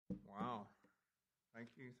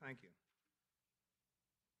Thank you. Thank you.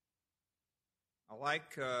 I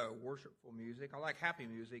like worshipful music. I like happy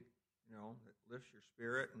music, that lifts your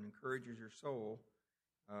spirit and encourages your soul.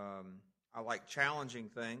 I like challenging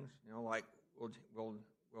things, like will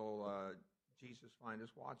Jesus find us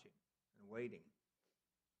watching and waiting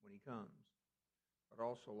when he comes? But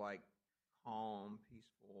also like calm,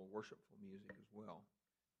 peaceful, worshipful music as well,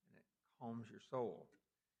 and it calms your soul.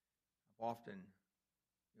 I've often,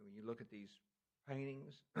 when you look at these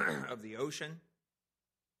paintings of the ocean,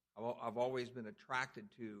 I've always been attracted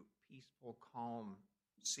to peaceful, calm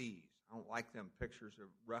seas. I don't like them pictures of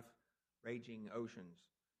rough, raging oceans.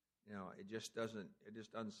 It just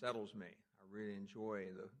unsettles me. I really enjoy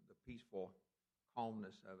the peaceful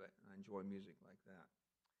calmness of it, and I enjoy music like that.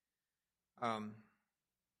 I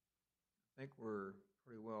think we're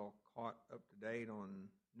pretty well caught up to date on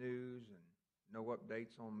news, and no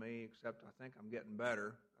updates on me, except I think I'm getting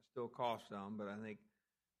better. I still cough some, but I think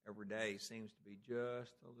every day seems to be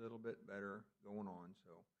just a little bit better going on.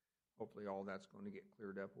 So hopefully all that's going to get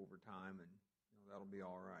cleared up over time, and that'll be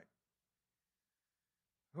all right.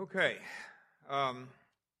 Okay. I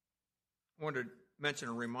wanted to mention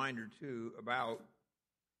a reminder, too, about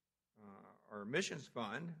our missions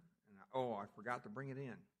fund. And I forgot to bring it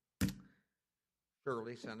in.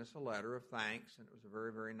 Shirley sent us a letter of thanks, and it was a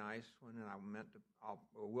very, very nice one. And I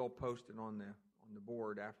will post it on the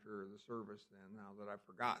board after the service. Then, now that I've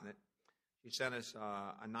forgotten it, she sent us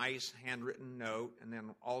a nice handwritten note, and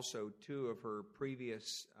then also two of her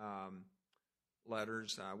previous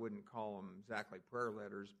letters. I wouldn't call them exactly prayer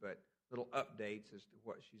letters, but little updates as to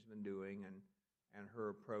what she's been doing and her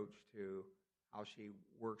approach to how she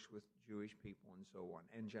works with Jewish people and so on,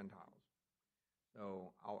 and Gentiles.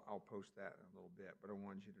 So I'll post that in a little bit, but I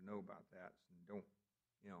wanted you to know about that. So don't,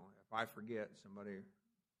 if I forget, somebody,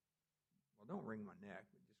 don't wring my neck,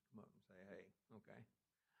 but just come up and say, hey, okay.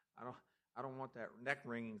 I don't want that neck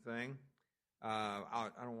wringing thing. I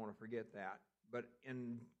don't want to forget that. But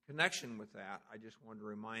in connection with that, I just wanted to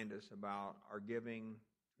remind us about our giving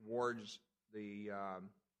towards the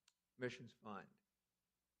missions fund.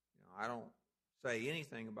 I don't say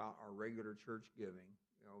anything about our regular church giving.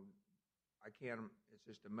 It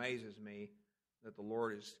just amazes me that the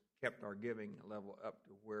Lord has kept our giving level up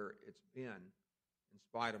to where it's been, in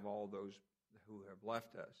spite of all those who have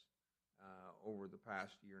left us over the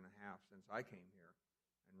past year and a half since I came here,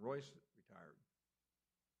 and Royce retired.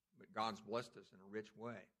 But God's blessed us in a rich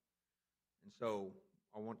way. And so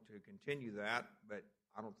I want to continue that, but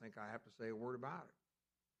I don't think I have to say a word about it,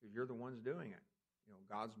 because you're the ones doing it.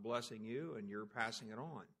 God's blessing you, and you're passing it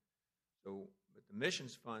on. So, but the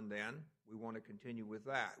missions fund, then, we want to continue with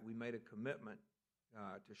that. We made a commitment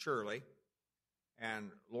to Shirley,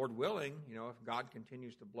 and Lord willing, if God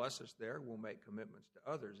continues to bless us there, we'll make commitments to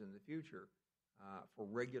others in the future for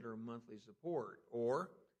regular monthly support.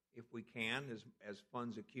 Or if we can, as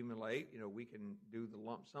funds accumulate, we can do the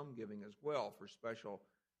lump sum giving as well for special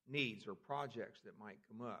needs or projects that might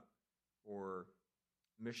come up, or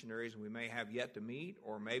missionaries we may have yet to meet,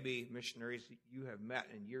 or maybe missionaries that you have met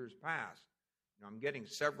in years past. I'm getting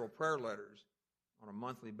several prayer letters on a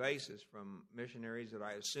monthly basis from missionaries that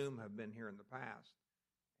I assume have been here in the past.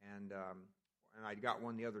 And I got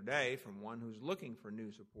one the other day from one who's looking for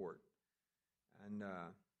new support. And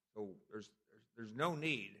so there's no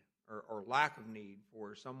need or lack of need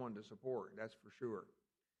for someone to support, that's for sure.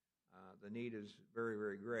 The need is very,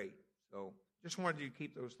 very great. So just wanted you to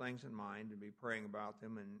keep those things in mind and be praying about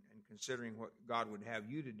them and considering what God would have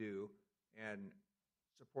you to do and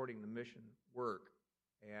supporting the mission work,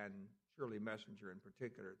 and Shirley Messenger in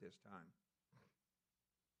particular at this time.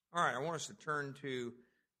 All right, I want us to turn to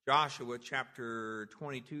Joshua chapter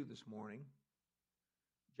 22 this morning.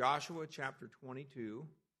 Joshua chapter 22.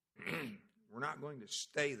 We're not going to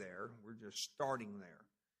stay there. We're just starting there.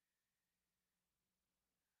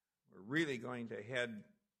 We're really going to head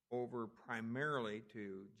over primarily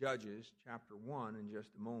to Judges chapter 1 in just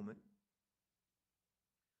a moment.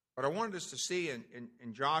 But I wanted us to see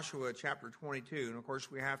in Joshua chapter 22, and of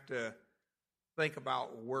course we have to think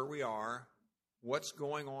about where we are, what's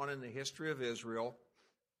going on in the history of Israel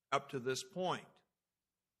up to this point.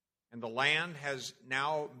 And the land has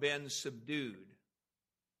now been subdued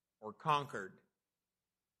or conquered.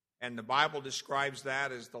 And the Bible describes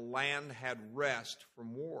that as the land had rest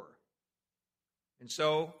from war. And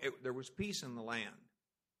so there was peace in the land.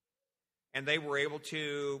 And they were able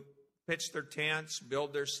to pitch their tents,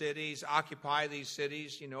 build their cities, occupy these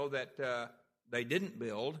cities, that they didn't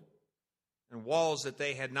build, and walls that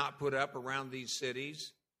they had not put up around these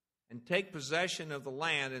cities, and take possession of the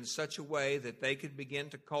land in such a way that they could begin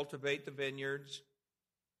to cultivate the vineyards,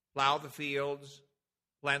 plow the fields,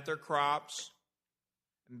 plant their crops,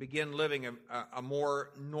 and begin living a more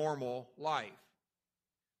normal life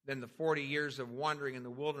than the 40 years of wandering in the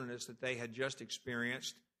wilderness that they had just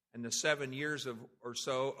experienced and the 7 years or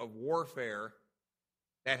so of warfare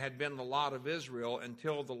that had been the lot of Israel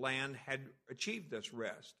until the land had achieved this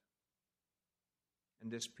rest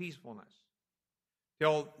and this peacefulness.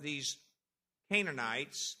 Till these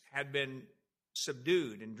Canaanites had been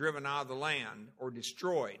subdued and driven out of the land or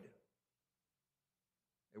destroyed.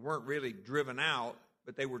 They weren't really driven out,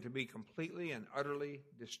 but they were to be completely and utterly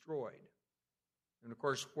destroyed. And of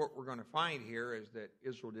course, what we're going to find here is that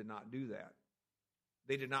Israel did not do that.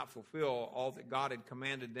 They did not fulfill all that God had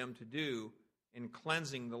commanded them to do in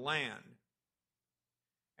cleansing the land.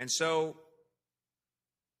 And so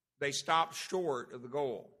they stopped short of the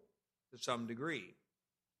goal to some degree.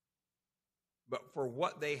 But for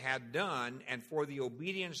what they had done and for the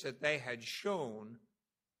obedience that they had shown,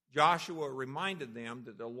 Joshua reminded them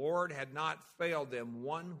that the Lord had not failed them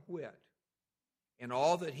one whit in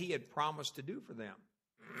all that he had promised to do for them.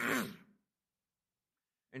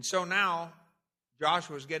 And so now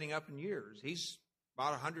Joshua's getting up in years. He's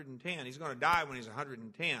about 110. He's going to die when he's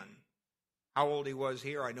 110. How old he was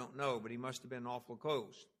here, I don't know, but he must have been awful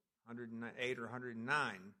close. 108 or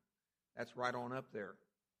 109. That's right on up there.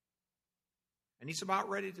 And he's about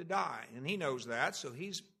ready to die, and he knows that, so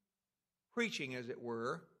he's preaching, as it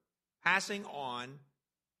were, passing on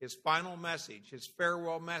his final message, his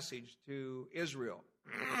farewell message to Israel.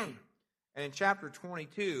 And in chapter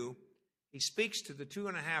 22, he speaks to the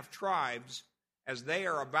 2.5 tribes as they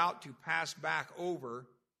are about to pass back over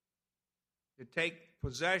to take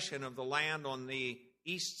possession of the land on the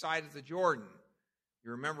east side of the Jordan. You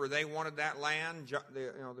remember they wanted that land.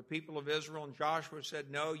 The people of Israel and Joshua said,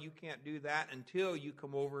 no, you can't do that until you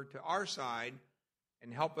come over to our side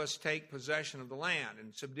and help us take possession of the land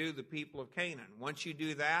and subdue the people of Canaan. Once you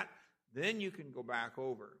do that, then you can go back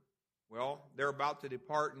over. Well, they're about to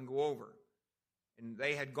depart and go over. And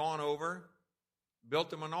they had gone over, built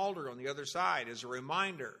them an altar on the other side as a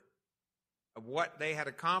reminder of what they had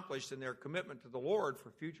accomplished in their commitment to the Lord for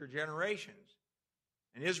future generations.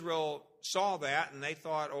 And Israel saw that, and they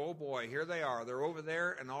thought, oh boy, here they are. They're over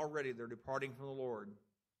there, and already they're departing from the Lord.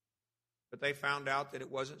 But they found out that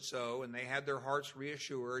it wasn't so, and they had their hearts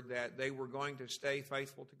reassured that they were going to stay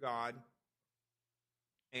faithful to God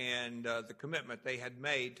and the commitment they had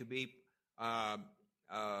made to be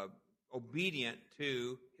obedient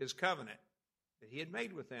to his covenant that he had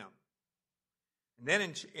made with them. And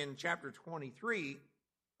then in chapter 23,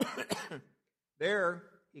 there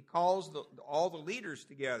he calls all the leaders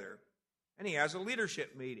together, and he has a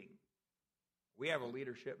leadership meeting. We have a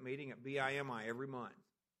leadership meeting at BIMI every month,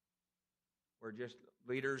 where just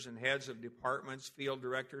leaders and heads of departments, field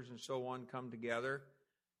directors, and so on come together,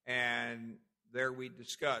 and there we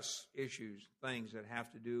discuss issues, things that have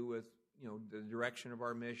to do with the direction of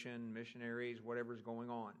our mission, missionaries, whatever's going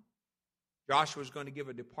on. Joshua's going to give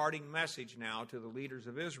a departing message now to the leaders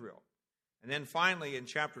of Israel. And then finally in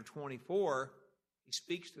chapter 24, he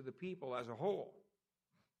speaks to the people as a whole.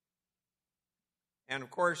 And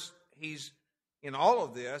of course, he's in all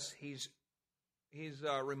of this, he's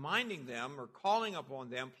reminding them or calling upon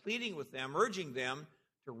them, pleading with them, urging them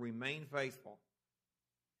to remain faithful,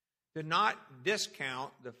 to not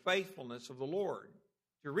discount the faithfulness of the Lord,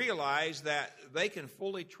 to realize that they can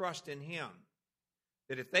fully trust in him,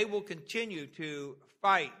 that if they will continue to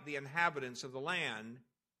fight the inhabitants of the land,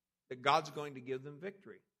 that God's going to give them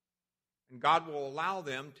victory. And God will allow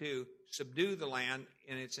them to subdue the land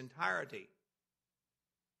in its entirety.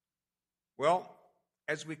 Well,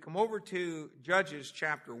 as we come over to Judges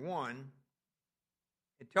chapter 1,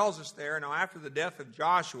 it tells us there, now after the death of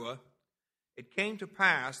Joshua, it came to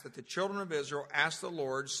pass that the children of Israel asked the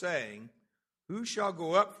Lord, saying, who shall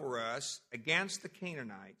go up for us against the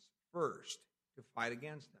Canaanites first to fight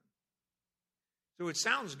against them? So it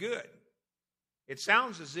sounds good. It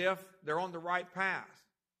sounds as if they're on the right path.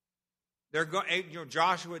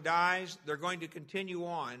 Joshua dies, they're going to continue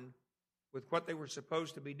on with what they were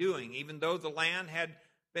supposed to be doing. Even though the land had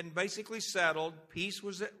been basically settled, peace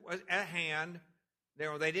was at hand,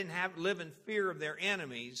 they didn't live in fear of their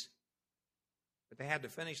enemies, but they had to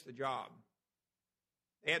finish the job.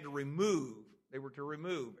 They were to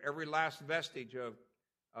remove every last vestige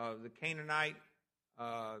of the Canaanite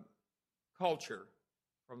culture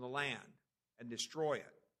from the land and destroy it.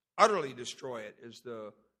 Utterly destroy it is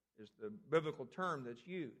the biblical term that's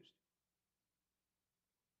used.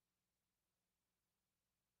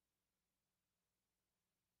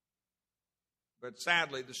 But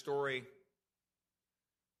sadly, the story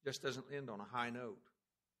just doesn't end on a high note.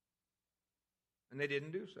 And they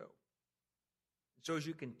didn't do so. So as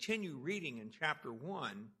you continue reading in chapter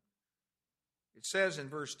 1, it says in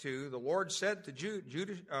verse 2, the Lord said to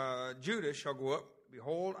Judah shall go up,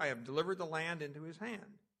 behold, I have delivered the land into his hand.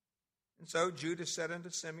 And so Judah said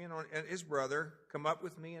unto Simeon and his brother, come up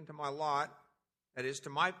with me into my lot, that is, to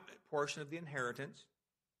my portion of the inheritance,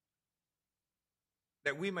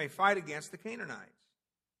 that we may fight against the Canaanites.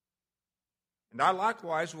 And I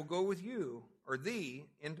likewise will go with you, or thee,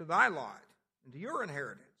 into thy lot, into your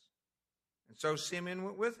inheritance. And so Simeon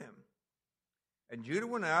went with him. And Judah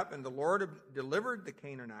went up, and the Lord delivered the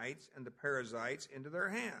Canaanites and the Perizzites into their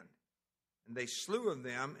hand. And they slew of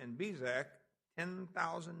them in Bezek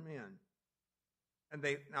 10,000 men.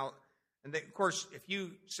 And of course, if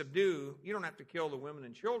you subdue, you don't have to kill the women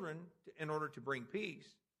and children in order to bring peace.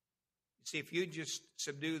 You see, if you just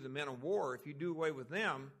subdue the men of war, if you do away with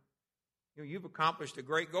them, you've accomplished a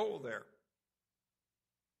great goal there.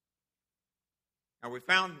 Now, we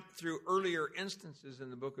found through earlier instances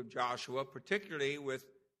in the book of Joshua, particularly with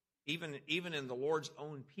even in the Lord's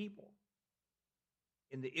own people,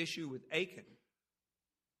 in the issue with Achan,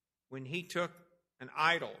 when he took an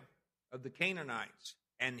idol of the Canaanites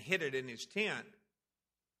and hid it in his tent,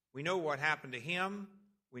 we know what happened to him.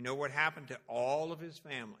 We know what happened to all of his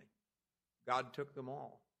family. God took them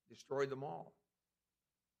all, destroyed them all.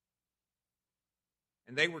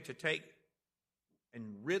 And they were to take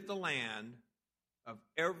and rid the land of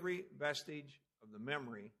every vestige of the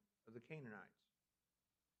memory of the Canaanites.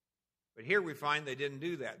 But here we find they didn't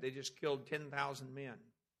do that. They just killed 10,000 men.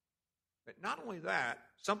 But not only that,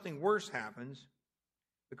 something worse happens,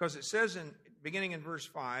 because it says beginning in verse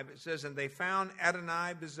 5, it says, and they found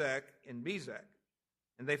Adoni-Bezek in Bezek,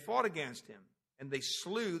 and they fought against him, and they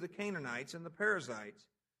slew the Canaanites and the Perizzites.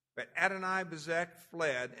 But Adoni-Bezek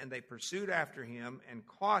fled, and they pursued after him, and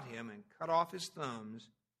caught him, and cut off his thumbs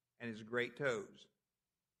and his great toes.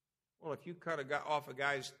 Well, if you cut off a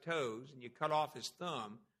guy's toes and you cut off his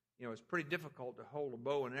thumb, it's pretty difficult to hold a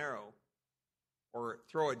bow and arrow or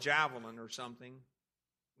throw a javelin or something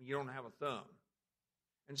when you don't have a thumb.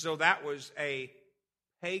 And so that was a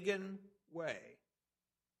pagan way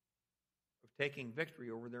of taking victory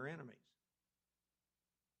over their enemies.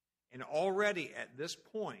 And already at this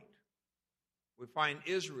point, we find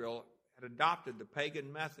Israel had adopted the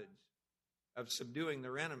pagan methods of subduing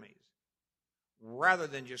their enemies, rather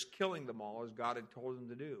than just killing them all as God had told them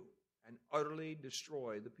to do, and utterly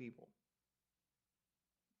destroy the people.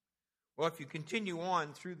 Well, if you continue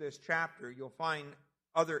on through this chapter, you'll find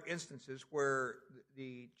other instances where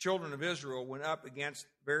the children of Israel went up against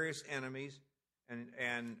various enemies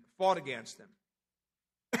and fought against them.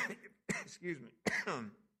 Excuse me.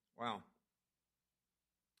 Wow.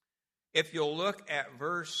 If you'll look at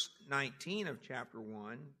verse 19 of chapter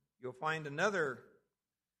 1, you'll find another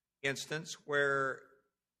instance where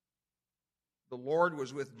the Lord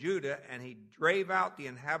was with Judah, and he drave out the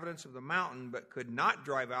inhabitants of the mountain, but could not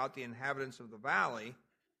drive out the inhabitants of the valley,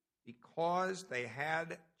 because they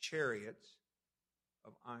had chariots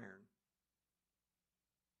of iron.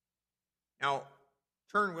 Now,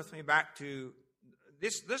 turn with me back to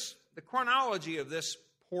this. The chronology of this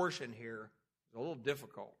portion here is a little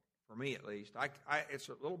difficult, for me at least. It's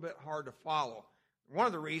a little bit hard to follow. One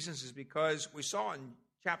of the reasons is because we saw in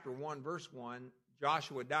chapter 1, verse 1,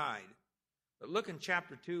 Joshua died. But look in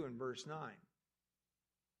chapter 2 and verse 9.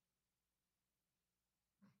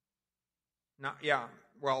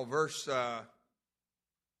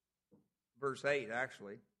 Verse 8,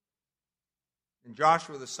 actually. And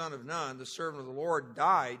Joshua the son of Nun, the servant of the Lord,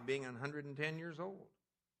 died being 110 years old.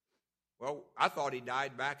 Well, I thought he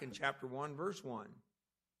died back in chapter 1, verse 1.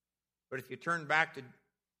 But if you turn back to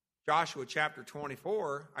Joshua chapter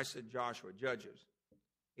 24, I said Joshua, Judges.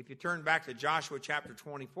 If you turn back to Joshua chapter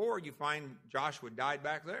 24, you find Joshua died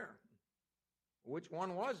back there. Which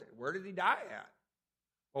one was it? Where did he die at?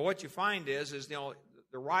 Well, what you find is the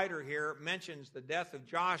writer here mentions the death of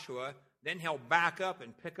Joshua, then he'll back up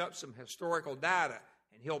and pick up some historical data,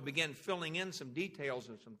 and he'll begin filling in some details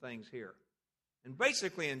of some things here. And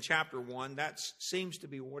basically in chapter 1, that seems to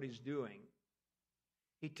be what he's doing.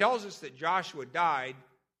 He tells us that Joshua died,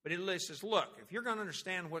 but he says, look, if you're going to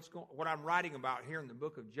understand what I'm writing about here in the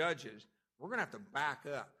book of Judges, we're going to have to back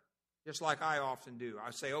up, just like I often do. I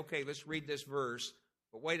say, okay, let's read this verse,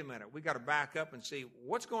 but wait a minute. We've got to back up and see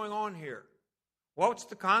what's going on here. What's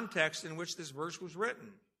the context in which this verse was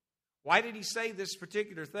written? Why did he say this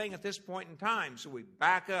particular thing at this point in time? So we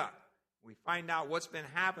back up. We find out what's been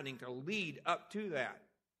happening to lead up to that.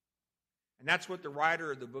 And that's what the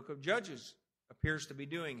writer of the book of Judges appears to be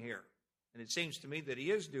doing here. And it seems to me that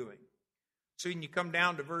he is doing. So when you come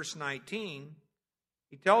down to verse 19,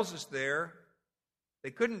 he tells us there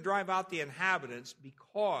They couldn't drive out the inhabitants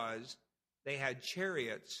because they had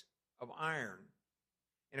chariots of iron.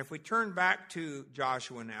 And if we turn back to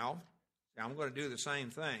Joshua now, I'm going to do the same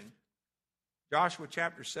thing. Joshua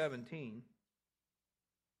chapter 17.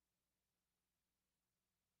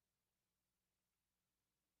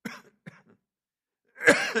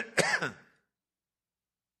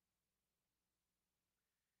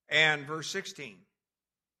 And verse 16.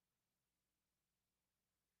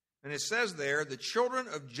 And it says there, the children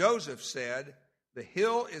of Joseph said, the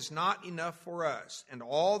hill is not enough for us, and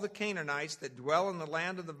all the Canaanites that dwell in the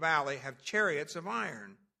land of the valley have chariots of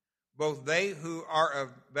iron, both they who are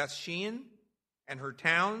of Bethshean and her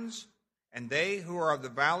towns, and they who are of the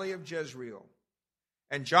valley of Jezreel.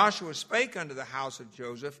 And Joshua spake unto the house of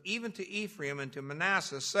Joseph, even to Ephraim and to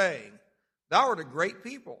Manasseh, saying, thou art a great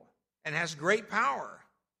people, and hast great power.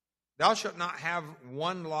 Thou shalt not have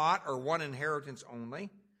one lot or one inheritance only,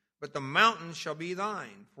 but the mountain shall be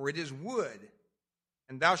thine, for it is wood,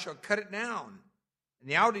 and thou shalt cut it down. And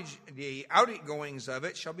the outgoings of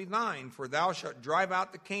it shall be thine, for thou shalt drive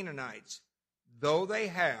out the Canaanites, though they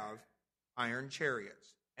have iron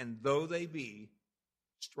chariots, and though they be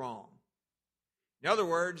strong. In other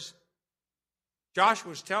words, Joshua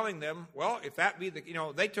was telling them, well, if that be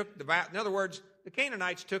they took in other words, the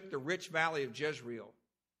Canaanites took the rich valley of Jezreel.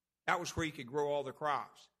 That was where you could grow all the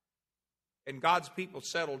crops. And God's people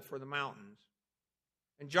settled for the mountains.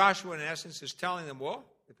 And Joshua, in essence, is telling them, well,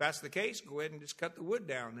 if that's the case, go ahead and just cut the wood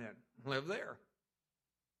down then and live there.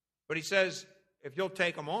 But he says, if you'll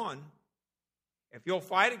take them on, if you'll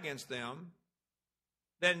fight against them,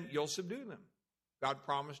 then you'll subdue them. God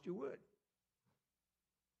promised you would.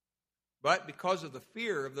 But because of the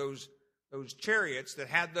fear of those chariots that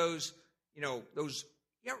had those, you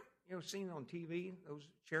ever seen on TV, those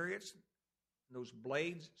chariots, those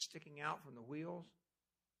blades sticking out from the wheels,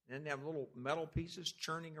 and then they have little metal pieces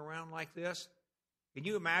churning around like this? Can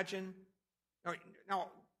you imagine? Now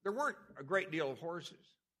there weren't a great deal of horses.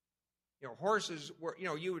 Horses were,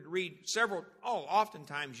 you would read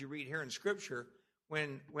oftentimes you read here in Scripture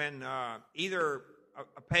when either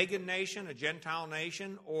a pagan nation, a Gentile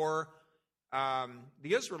nation, or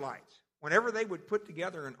the Israelites, whenever they would put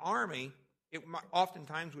together an army, it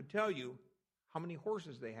oftentimes would tell you how many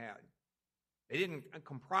horses they had. They didn't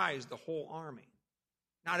comprise the whole army.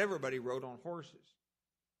 Not everybody rode on horses.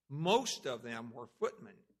 Most of them were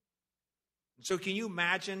footmen. So can you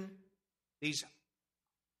imagine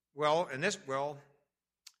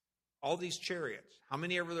all these chariots, how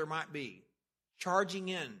many ever there might be, charging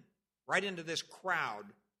in right into this crowd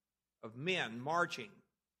of men marching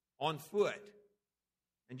on foot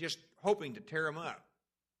and just hoping to tear them up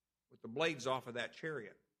with the blades off of that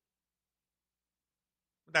chariot.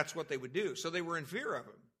 That's what they would do. So they were in fear of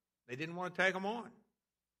him. They didn't want to take him on.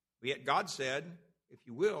 But yet God said, if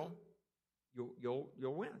you will, you'll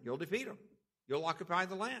win. You'll defeat them. You'll occupy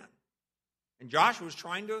the land. And Joshua was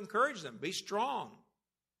trying to encourage them, be strong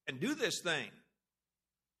and do this thing.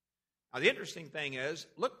 Now the interesting thing is,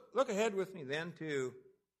 look ahead with me then to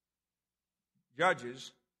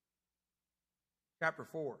Judges chapter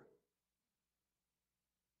 4.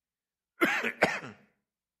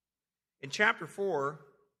 In chapter 4,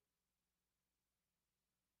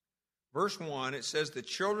 verse 1, it says, the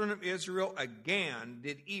children of Israel again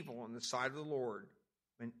did evil in the sight of the Lord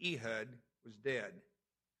when Ehud was dead.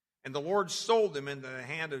 And the Lord sold them into the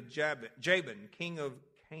hand of Jabin, king of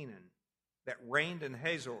Canaan, that reigned in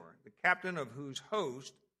Hazor, the captain of whose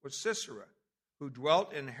host was Sisera, who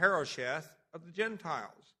dwelt in Harosheth of the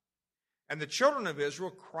Gentiles. And the children of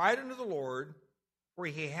Israel cried unto the Lord, for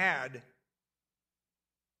he had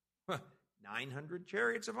 900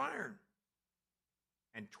 chariots of iron.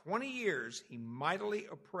 And 20 years he mightily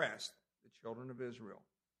oppressed the children of Israel.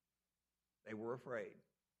 They were afraid.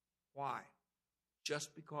 Why?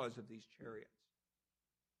 Just because of these chariots.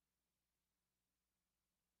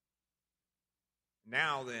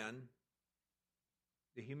 Now then,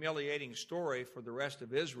 the humiliating story for the rest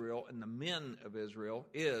of Israel and the men of Israel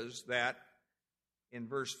is that in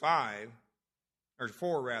verse 4,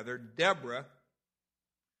 Deborah,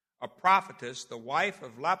 a prophetess, the wife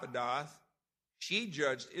of Lapidoth, she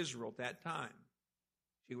judged Israel at that time.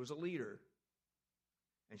 She was a leader.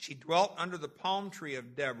 And she dwelt under the palm tree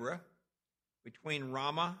of Deborah between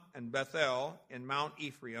Ramah and Bethel in Mount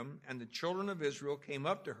Ephraim, and the children of Israel came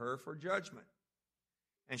up to her for judgment.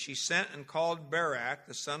 And she sent and called Barak,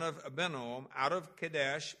 the son of Abinoam, out of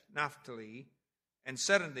Kadesh Naphtali, and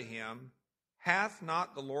said unto him, hath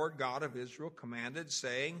not the Lord God of Israel commanded,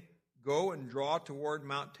 saying, go and draw toward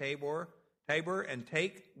Mount Tabor, and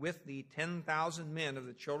take with thee 10,000 men of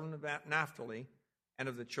the children of Naphtali and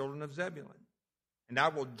of the children of Zebulun, And I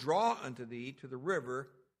will draw unto thee to the river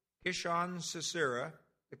Kishon Sisera,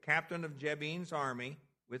 the captain of Jabin's army,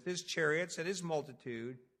 with his chariots and his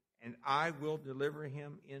multitude, and I will deliver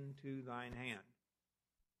him into thine hand.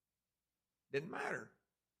 Didn't matter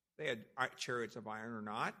if they had chariots of iron or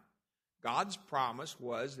not. God's promise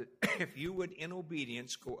was that if you would, in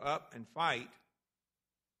obedience, go up and fight,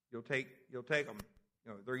 you'll take them.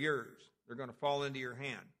 They're yours. They're going to fall into your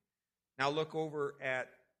hand. Now look over at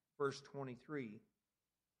verse 23.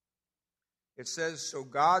 It says, so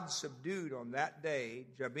God subdued on that day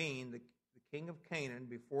Jabin, the king of Canaan,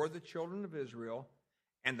 before the children of Israel,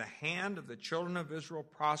 and the hand of the children of Israel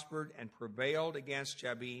prospered and prevailed against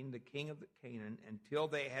Jabin, the king of Canaan, until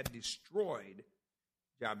they had destroyed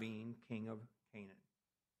Jabin, king of Canaan.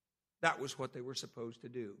 That was what they were supposed to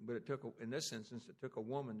do. But in this instance, it took a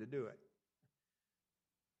woman to do it.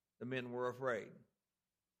 The men were afraid.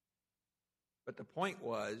 But the point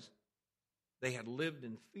was, they had lived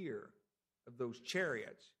in fear of those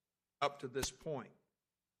chariots up to this point.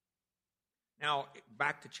 Now,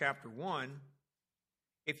 back to chapter 1,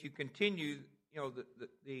 if you continue,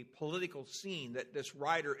 the political scene that this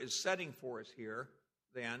writer is setting for us here,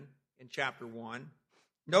 then, in chapter 1,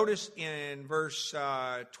 notice in verse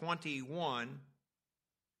 21,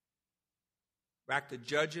 back to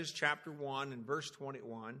Judges chapter 1 and verse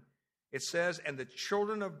 21, it says, and the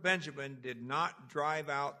children of Benjamin did not drive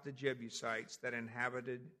out the Jebusites that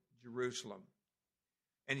inhabited Jerusalem.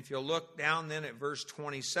 And if you look down then at verse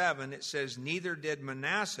 27, it says, neither did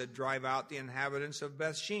Manasseh drive out the inhabitants of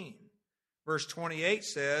Bethshean. Verse 28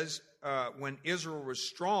 says, when Israel was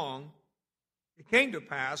strong, it came to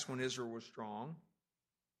pass when Israel was strong,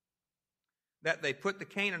 that they put the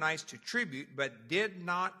Canaanites to tribute, but did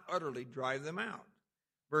not utterly drive them out.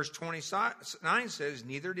 Verse 29 says,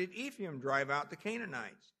 neither did Ephraim drive out the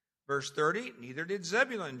Canaanites. Verse 30, neither did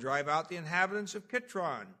Zebulun drive out the inhabitants of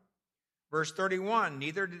Kitron. Verse 31,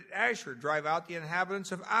 neither did Asher drive out the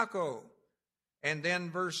inhabitants of Akko. And then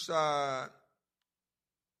verse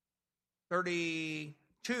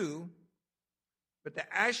 32, but the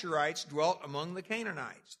Asherites dwelt among the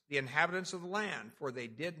Canaanites, the inhabitants of the land, for they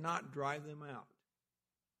did not drive them out.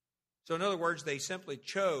 So in other words, they simply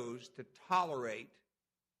chose to tolerate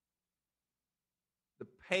the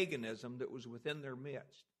paganism that was within their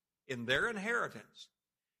midst, in their inheritance,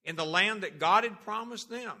 in the land that God had promised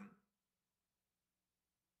them.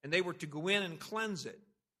 And they were to go in and cleanse it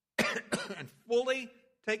and fully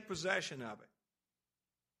take possession of it,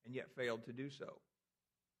 and yet failed to do so.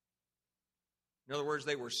 In other words,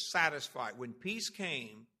 they were satisfied. When peace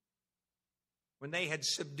came, when they had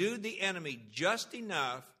subdued the enemy just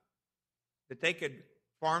enough that they could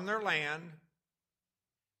farm their land,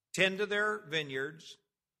 tend to their vineyards,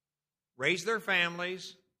 raise their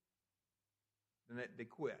families, then they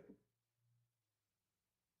quit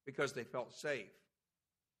because they felt safe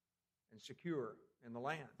and secure in the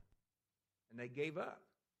land, and they gave up.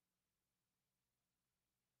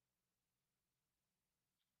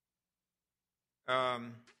 I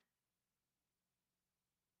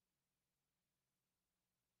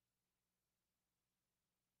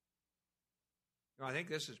think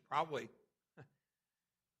this is probably,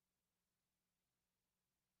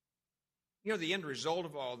 the end result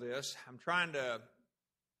of all this. I'm trying to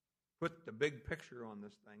put the big picture on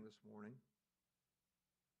this thing this morning.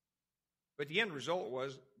 But the end result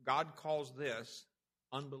was God calls this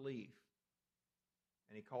unbelief,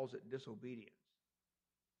 and he calls it disobedience.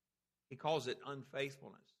 He calls it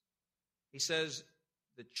unfaithfulness. He says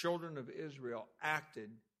the children of Israel acted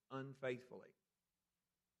unfaithfully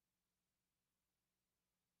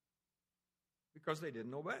because they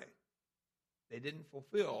didn't obey. They didn't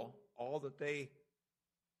fulfill all that they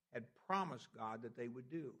had promised God that they would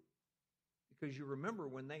do. Because you remember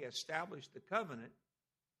when they established the covenant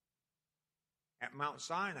at Mount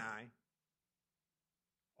Sinai,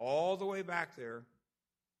 all the way back there,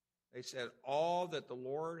 they said, all that the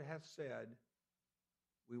Lord hath said,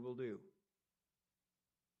 we will do.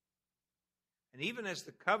 And even as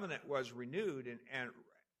the covenant was renewed and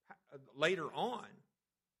later on,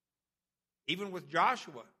 even with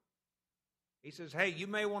Joshua, he says, hey, you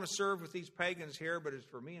may want to serve with these pagans here, but as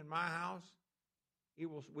for me and my house, we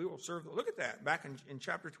will serve. Look at that, back in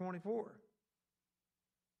chapter 24.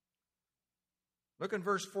 Look in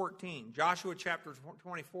verse 14. Joshua chapter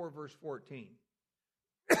 24, verse 14.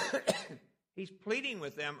 He's pleading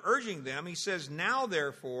with them, urging them. He says, now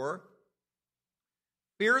therefore,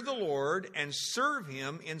 fear the Lord and serve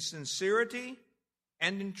him in sincerity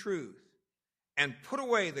and in truth, and put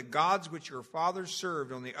away the gods which your fathers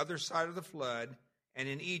served on the other side of the flood and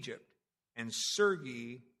in Egypt, and serve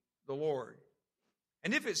ye the Lord.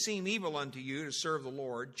 And if it seem evil unto you to serve the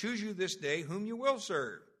Lord, choose you this day whom you will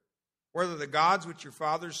serve, whether the gods which your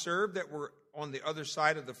fathers served that were on the other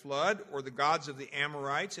side of the flood, or the gods of the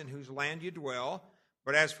Amorites in whose land you dwell.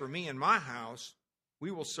 But as for me and my house,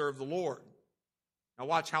 we will serve the Lord. Now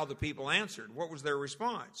watch how the people answered. What was their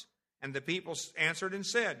response? And the people answered and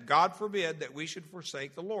said, God forbid that we should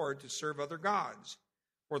forsake the Lord to serve other gods.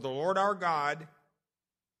 For the Lord our God,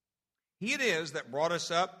 He it is that brought us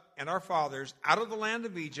up and our fathers out of the land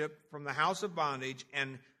of Egypt from the house of bondage,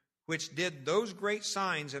 and which did those great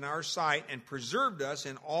signs in our sight, and preserved us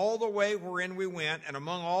in all the way wherein we went, and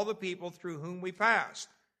among all the people through whom we passed.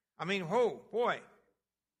 I mean, boy,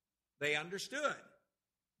 they understood.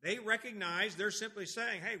 They recognized, they're simply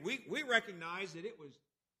saying, hey, we recognize that it was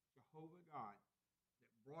Jehovah God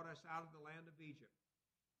that brought us out of the land of Egypt.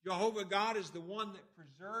 Jehovah God is the one that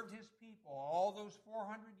preserved His people all those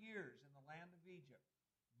 400 years in the land of Egypt,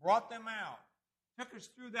 brought them out, took us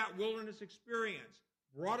through that wilderness experience,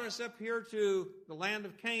 brought us up here to the land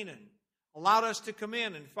of Canaan, allowed us to come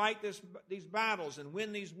in and fight these battles and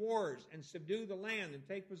win these wars and subdue the land and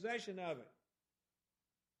take possession of it.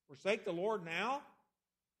 Forsake the Lord now?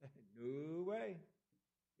 No way.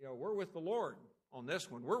 We're with the Lord on this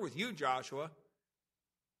one. We're with you, Joshua.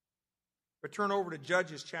 But turn over to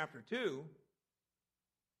Judges chapter 2,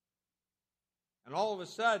 and all of a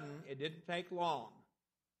sudden, it didn't take long.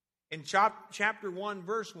 In chapter 1,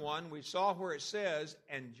 verse 1, we saw where it says,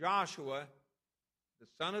 and Joshua, the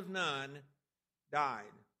son of Nun, died.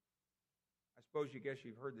 I suppose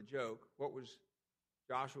you've heard the joke. What was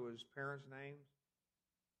Joshua's parents' names?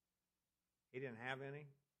 He didn't have any.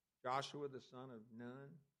 Joshua, the son of Nun.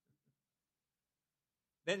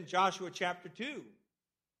 Then Joshua chapter 2,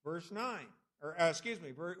 verse 9.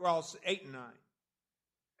 8 and 9.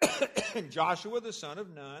 And Joshua, the son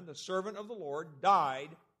of Nun, the servant of the Lord, died,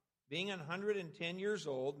 being 110 years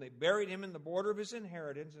old, and they buried him in the border of his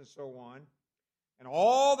inheritance, and so on. And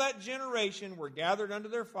all that generation were gathered unto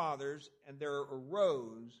their fathers, and there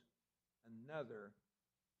arose another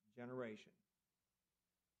generation.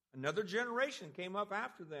 Another generation came up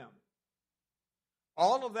after them.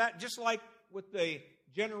 All of that, just like with the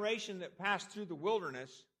generation that passed through the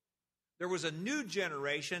wilderness, there was a new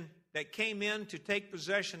generation that came in to take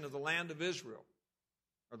possession of the land of Israel,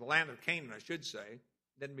 or the land of Canaan, I should say.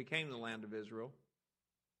 Then became the land of Israel.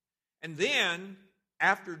 And then,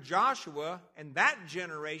 after Joshua and that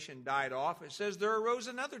generation died off, it says there arose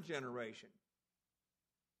another generation.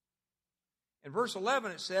 In verse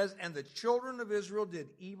 11 it says, and the children of Israel did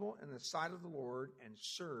evil in the sight of the Lord and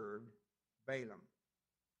served Balaam.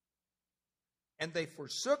 And they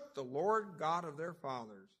forsook the Lord God of their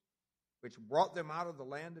fathers, which brought them out of the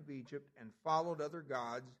land of Egypt, and followed other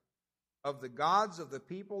gods, of the gods of the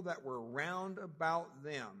people that were round about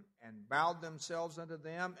them, and bowed themselves unto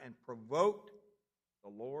them, and provoked the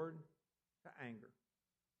Lord to anger.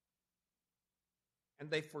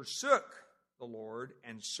 And they forsook the Lord,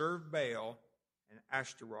 and served Baal and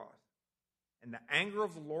Ashtaroth. And the anger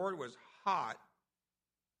of the Lord was hot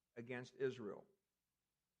against Israel.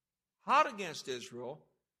 Hot against Israel,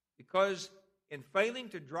 because in failing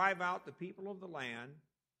to drive out the people of the land,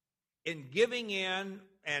 in giving in,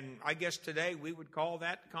 and I guess today we would call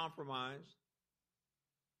that compromise,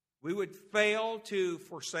 we would fail to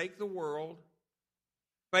forsake the world,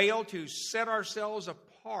 fail to set ourselves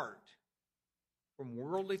apart from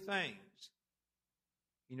worldly things.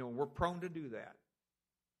 We're prone to do that.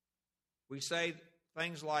 We say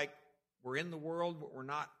things like, we're in the world, but we're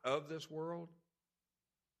not of this world.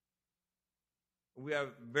 We have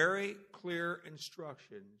very clear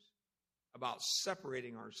instructions about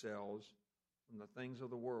separating ourselves from the things of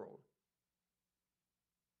the world.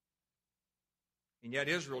 And yet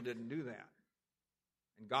Israel didn't do that.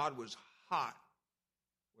 And God was hot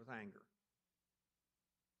with anger.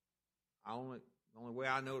 The only way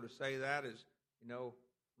I know to say that is,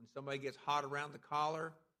 when somebody gets hot around the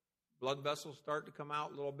collar, blood vessels start to come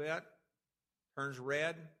out a little bit, turns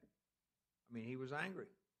red. He was angry.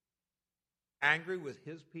 Angry with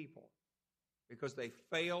his people because they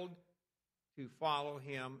failed to follow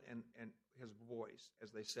him and his voice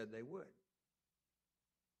as they said they would.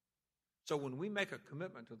 So when we make a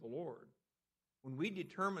commitment to the Lord, when we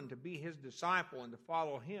determine to be his disciple and to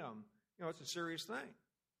follow him, it's a serious thing.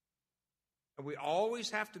 And we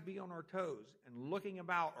always have to be on our toes and looking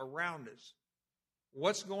about around us.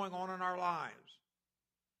 What's going on in our lives?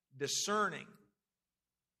 Discerning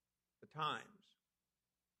the times.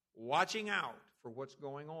 Watching out for what's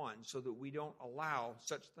going on so that we don't allow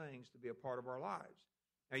such things to be a part of our lives.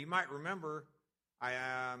 Now, you might remember,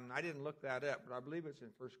 I didn't look that up, but I believe it's in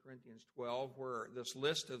 1 Corinthians 12 where this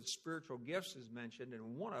list of spiritual gifts is mentioned,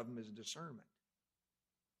 and one of them is discernment.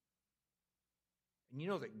 And you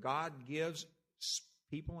know that God gives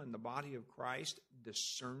people in the body of Christ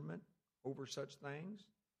discernment over such things?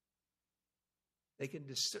 They can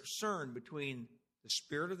discern between the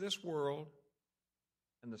spirit of this world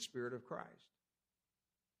and the Spirit of Christ.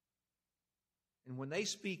 And when they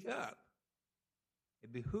speak up,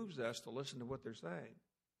 it behooves us to listen to what they're saying.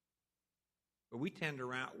 But we tend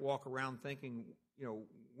to walk around thinking,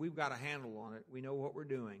 we've got a handle on it. We know what we're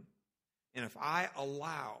doing. And if I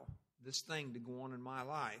allow this thing to go on in my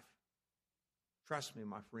life, trust me,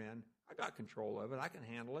 my friend, I got control of it. I can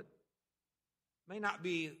handle it. May not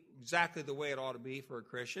be exactly the way it ought to be for a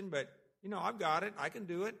Christian, but, I've got it. I can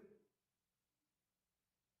do it.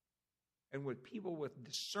 And when people with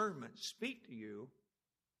discernment speak to you,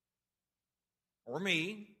 or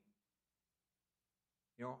me,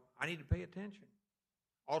 I need to pay attention.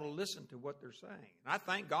 I ought to listen to what they're saying. And I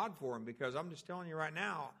thank God for them, because I'm just telling you right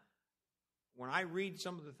now, when I read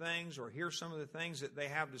some of the things or hear some of the things that they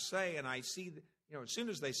have to say, and I see, as soon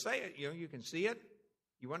as they say it, you can see it,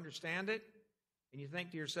 you understand it, and you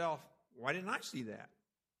think to yourself, why didn't I see that?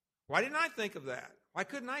 Why didn't I think of that? Why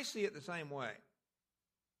couldn't I see it the same way?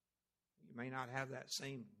 You may not have that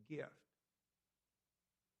same gift.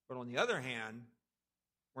 But on the other hand,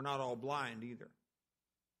 we're not all blind either.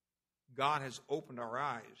 God has opened our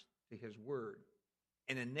eyes to His Word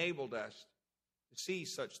and enabled us to see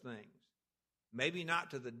such things. Maybe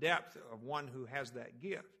not to the depth of one who has that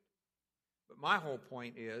gift. But my whole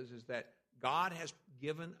point is that God has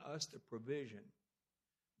given us the provision,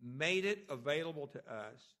 made it available to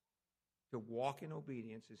us to walk in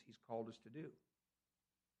obedience as He's called us to do.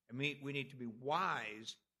 And we need to be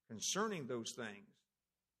wise concerning those things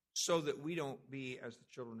so that we don't be as the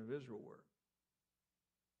children of Israel were.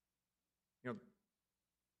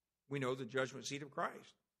 We know the judgment seat of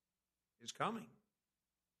Christ is coming.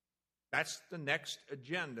 That's the next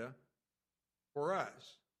agenda for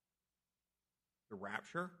us. The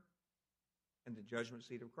rapture and the judgment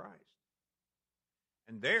seat of Christ.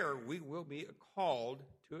 And there we will be called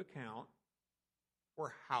to account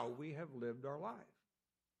for how we have lived our life.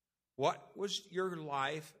 What was your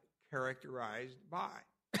life characterized by?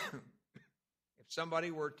 If somebody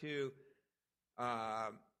were to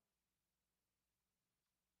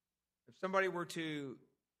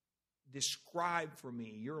describe for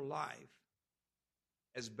me your life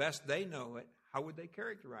as best they know it, how would they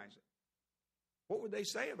characterize it? What would they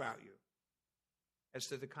say about you as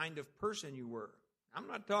to the kind of person you were? I'm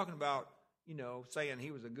not talking about, saying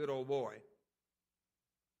he was a good old boy.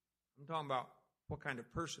 I'm talking about what kind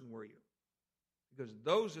of person were you? Because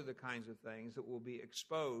those are the kinds of things that will be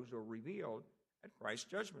exposed or revealed at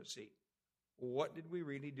Christ's judgment seat. What did we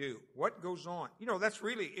really do? What goes on? That's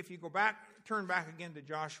really, if you turn back again to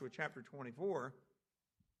Joshua chapter 24,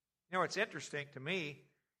 it's interesting to me.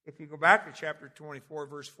 If you go back to chapter 24,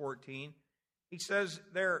 verse 14, he says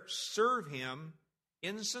there, serve him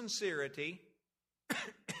in sincerity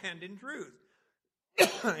and in truth.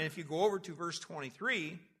 And if you go over to verse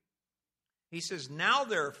 23, he says, now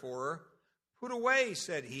therefore, put away,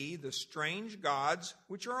 said he, the strange gods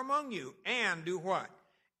which are among you, and do what?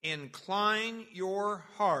 Incline your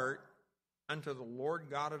heart unto the Lord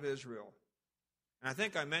God of Israel. And I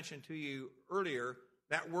think I mentioned to you earlier,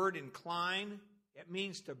 that word incline, it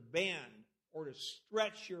means to bend or to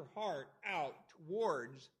stretch your heart out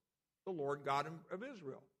towards the Lord God of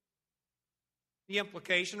Israel. The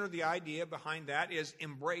implication or the idea behind that is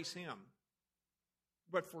embrace Him,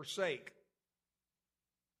 but forsake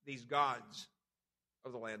these gods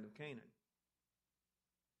of the land of Canaan.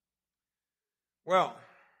 Well,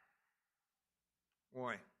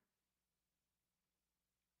 boy.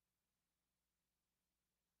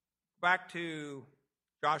 Back to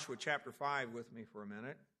Joshua chapter 5 with me for a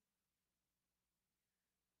minute.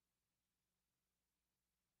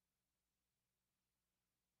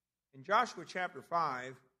 In Joshua chapter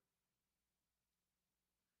 5,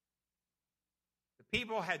 the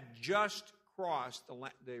people had just crossed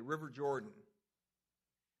the River Jordan.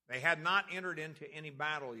 They had not entered into any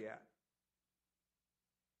battle yet.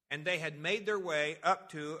 And they had made their way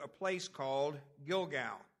up to a place called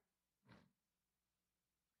Gilgal.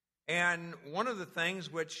 And one of the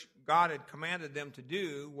things which God had commanded them to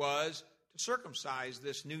do was to circumcise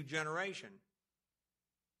this new generation.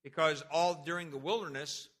 Because all during the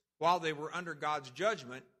wilderness, while they were under God's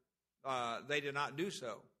judgment, they did not do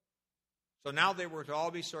so. So now they were to all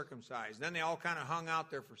be circumcised. Then they all kind of hung out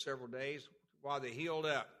there for several days while they healed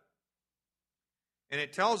up. And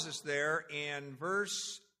it tells us there in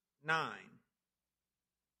verse 9,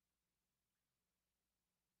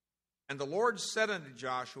 And the Lord said unto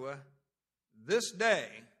Joshua, this day,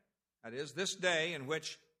 that is, this day in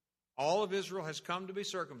which all of Israel has come to be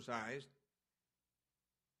circumcised,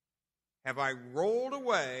 have I rolled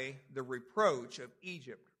away the reproach of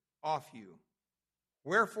Egypt off you.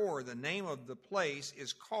 Wherefore the name of the place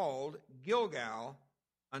is called Gilgal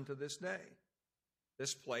unto this day.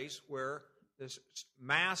 This place where this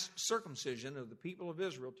mass circumcision of the people of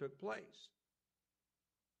Israel took place.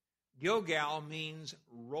 Gilgal means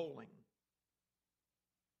rolling.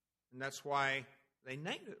 And that's why they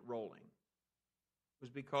named it rolling. It was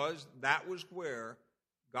because that was where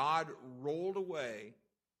God rolled away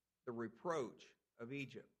the reproach of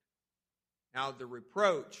Egypt. Now, the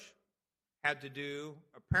reproach had to do,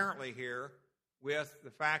 apparently here, with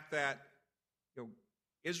the fact that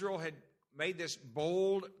Israel had made this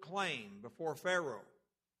bold claim before Pharaoh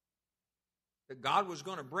that God was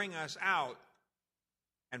going to bring us out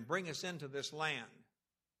and bring us into this land.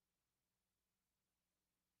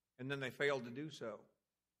 And then they failed to do so.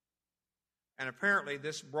 And apparently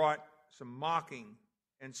this brought some mocking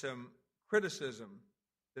and some criticism,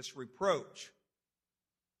 this reproach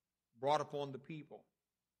brought upon the people.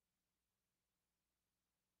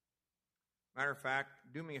 Matter of fact,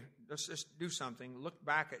 let's just do something. Look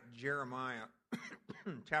back at Jeremiah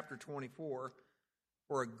chapter 24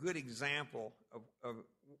 for a good example of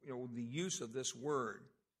the use of this word,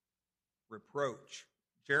 reproach.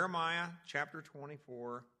 Jeremiah chapter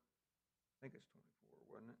 24, I think it's 24,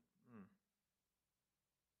 wasn't it?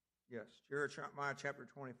 Yes, Jeremiah chapter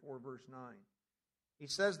 24, verse 9. He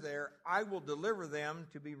says there, I will deliver them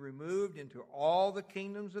to be removed into all the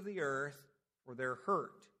kingdoms of the earth for their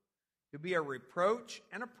hurt, to be a reproach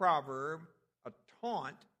and a proverb, a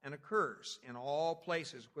taunt and a curse in all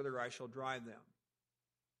places whither I shall drive them.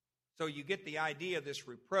 So you get the idea this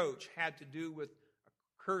reproach had to do with a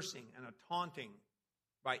cursing and a taunting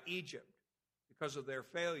by Egypt because of their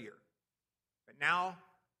failure. But now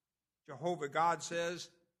Jehovah God says,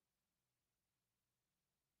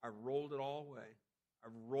 I've rolled it all away.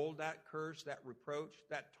 I've rolled that curse, that reproach,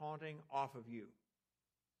 that taunting off of you.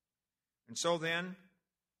 And so then,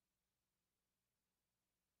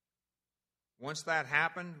 once that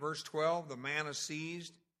happened, verse 12, the manna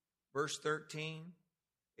ceased. Verse 13,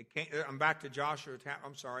 I'm back to chapter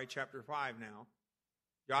 5 now.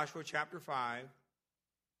 Joshua chapter 5.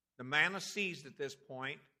 The manna ceased at this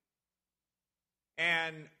point.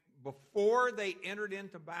 And before they entered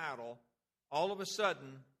into battle, all of a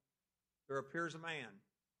sudden, there appears a man.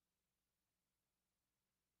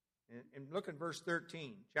 And look at verse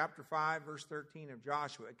 13, chapter 5, verse 13 of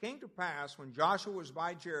Joshua. It came to pass when Joshua was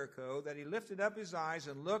by Jericho that he lifted up his eyes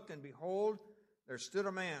and looked, and behold, there stood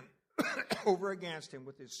a man over against him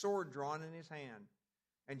with his sword drawn in his hand.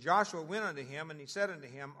 And Joshua went unto him, and he said unto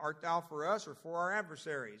him, Art thou for us or for our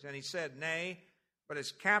adversaries? And he said, Nay, but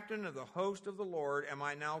as captain of the host of the Lord am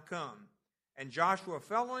I now come. And Joshua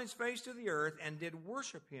fell on his face to the earth and did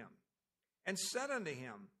worship him, and said unto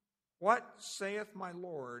him, What saith my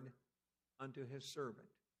Lord unto his servant?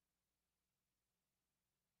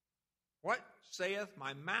 What saith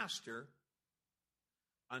my master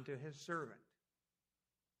unto his servant?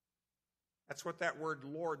 That's what that word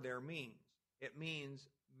Lord there means. It means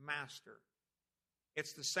master.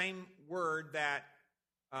 It's the same word that,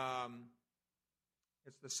 what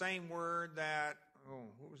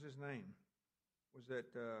was his name? Was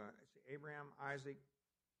it Abraham, Isaac,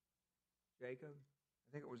 Jacob?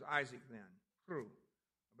 I think it was Isaac then. I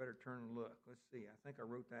better turn and look. Let's see. I think I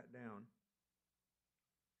wrote that down.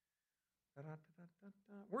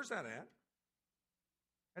 Where's that at?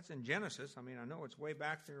 That's in Genesis. I mean, I know it's way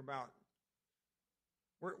back there about...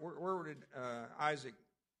 Where did Isaac,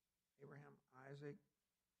 Abraham, Isaac,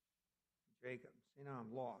 Jacob? See, now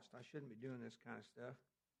I'm lost. I shouldn't be doing this kind of stuff.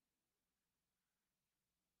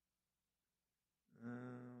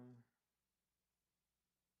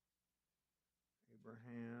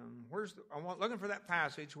 Abraham. I'm looking for that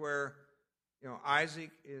passage where,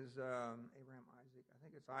 Isaac is Abraham. Isaac. I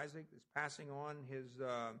think it's Isaac is passing on his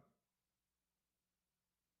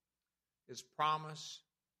promise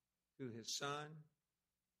to his son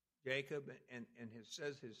Jacob, and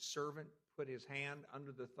says his servant put his hand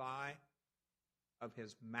under the thigh of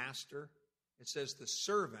his master. It says the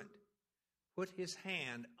servant put his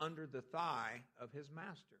hand under the thigh of his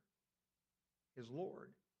master, his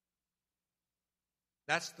Lord.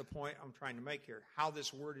 That's the point I'm trying to make here, how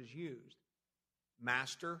this word is used.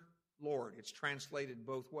 Master, Lord. It's translated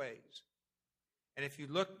both ways. And if you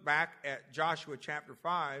look back at Joshua chapter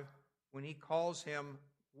 5, when he calls him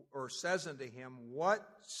or says unto him, What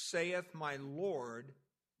saith my Lord,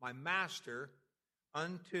 my master,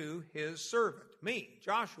 unto his servant? Me,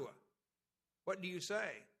 Joshua. What do you say?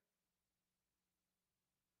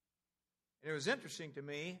 And it was interesting to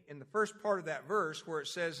me in the first part of that verse where it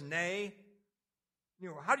says, nay,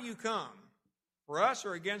 how do you come? For us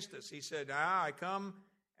or against us? He said, I come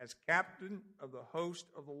as captain of the host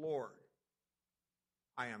of the Lord.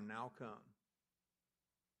 I am now come.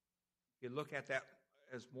 You look at that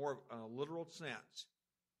as more of a literal sense.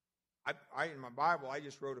 I in my Bible, I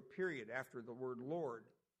just wrote a period after the word Lord.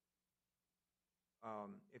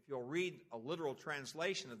 If you'll read a literal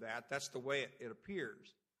translation of that, that's the way it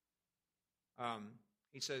appears.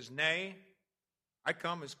 He says, nay, I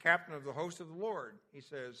come as captain of the host of the Lord. He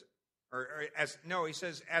says, he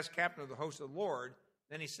says, as captain of the host of the Lord.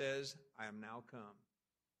 Then he says, I am now come.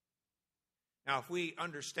 Now, if we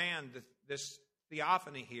understand this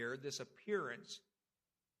theophany here, this appearance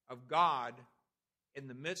of God in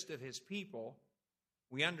the midst of his people,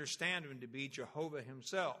 we understand him to be Jehovah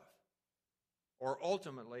himself, or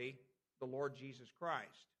ultimately the Lord Jesus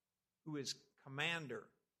Christ, who is commander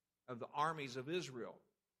of the armies of Israel.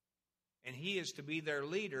 And he is to be their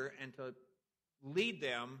leader and to lead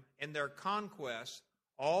them in their conquests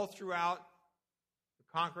all throughout the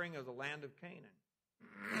conquering of the land of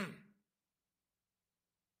Canaan.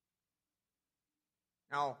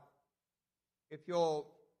 Now, if you'll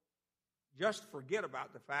just forget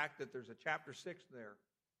about the fact that there's a chapter 6 there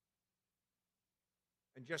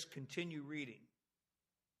and just continue reading.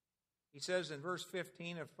 He says in verse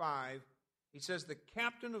 15 of 5, he says, the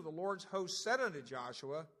captain of the Lord's host said unto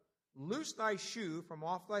Joshua, loose thy shoe from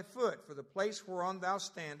off thy foot, for the place whereon thou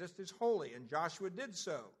standest is holy. And Joshua did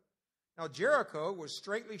so. Now Jericho was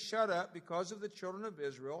straitly shut up because of the children of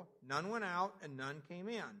Israel. None went out and none came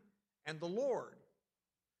in. And the Lord,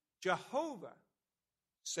 Jehovah,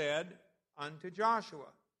 said unto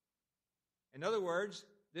Joshua. In other words,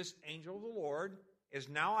 this angel of the Lord is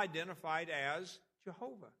now identified as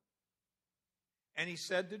Jehovah. And he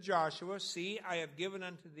said to Joshua, see, I have given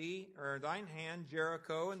unto thee, or thine hand,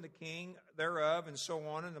 Jericho and the king thereof, and so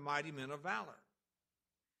on, and the mighty men of valor.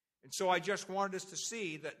 And so I just wanted us to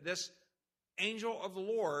see that this angel of the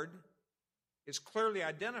Lord is clearly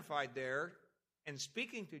identified there and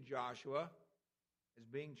speaking to Joshua as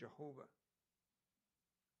being Jehovah.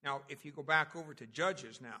 Now, if you go back over to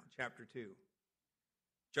Judges now, chapter 2.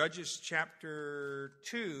 Judges chapter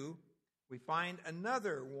 2, we find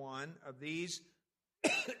another one of these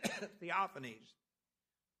theophanies.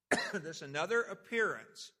 This another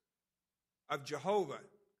appearance of Jehovah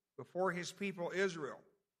before his people Israel.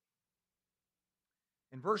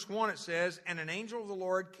 In verse 1 it says, and an angel of the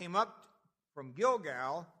Lord came up from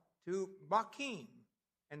Gilgal to Bochim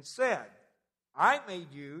and said, I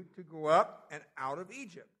made you to go up and out of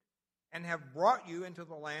Egypt, and have brought you into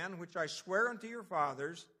the land which I swear unto your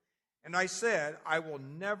fathers. And I said, I will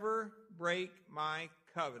never break my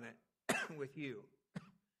covenant with you.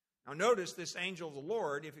 Now notice this angel of the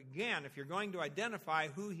Lord, if you're going to identify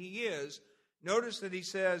who he is, notice that he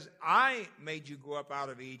says, I made you go up out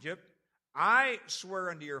of Egypt. I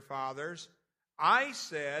swear unto your fathers. I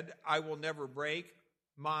said, I will never break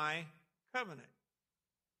my covenant.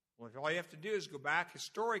 Well, if all you have to do is go back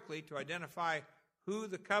historically to identify who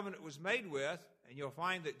the covenant was made with, and you'll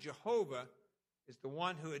find that Jehovah is the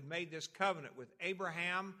one who had made this covenant with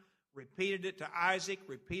Abraham, repeated it to Isaac,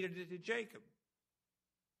 repeated it to Jacob.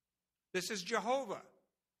 This is Jehovah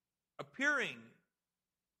appearing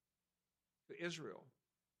to Israel.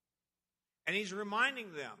 And he's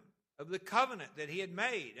reminding them of the covenant that he had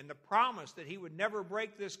made and the promise that he would never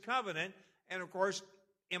break this covenant, and of course,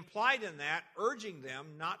 implied in that, urging them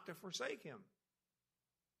not to forsake him,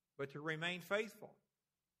 but to remain faithful.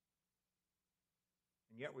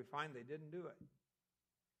 And yet we find they didn't do it.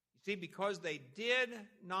 You see, because they did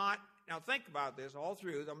not. Now think about this all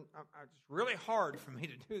through. It's really hard for me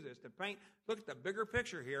to do this, to paint. Look at the bigger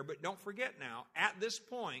picture here, but don't forget now, at this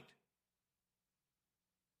point,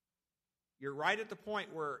 you're right at the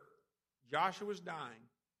point where Joshua's dying.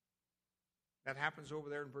 That happens over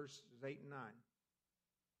there in verses 8 and 9.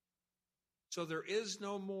 So there is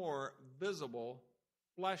no more visible,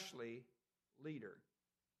 fleshly leader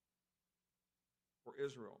for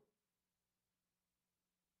Israel.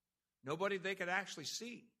 Nobody they could actually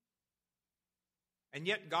see. And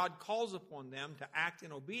yet God calls upon them to act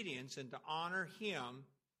in obedience and to honor him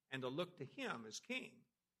and to look to him as king,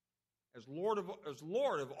 as Lord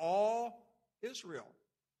of all Israel.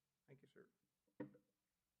 Thank you, sir.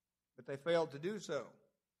 But they failed to do so.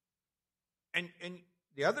 And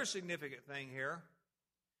the other significant thing here,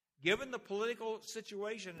 given the political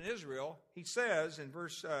situation in Israel, he says in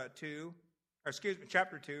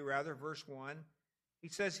chapter 2, verse 1, he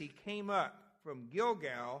says he came up from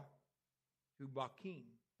Gilgal to Bochim.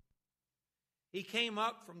 He came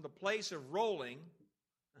up from the place of rolling,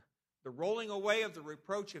 the rolling away of the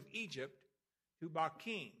reproach of Egypt, to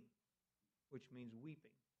Bakim, which means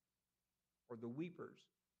weeping, or the weepers.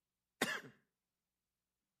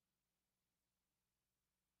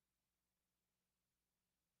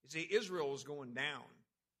 You see, Israel was going down.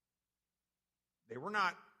 They were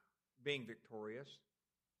not being victorious.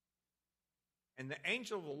 And the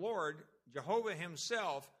angel of the Lord, Jehovah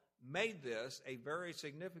himself, made this a very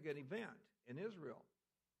significant event in Israel.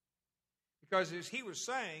 Because as he was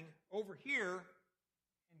saying, over here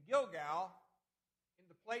in Gilgal, in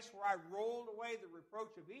the place where I rolled away the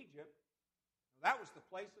reproach of Egypt, that was the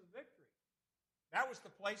place of victory. That was the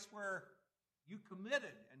place where you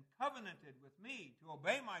committed and covenanted with me to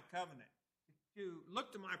obey my covenant, to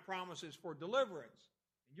look to my promises for deliverance.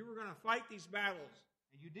 And you were going to fight these battles,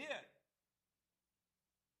 and you did.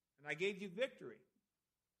 And I gave you victory.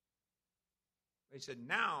 They said,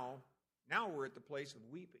 now we're at the place of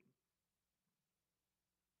weeping.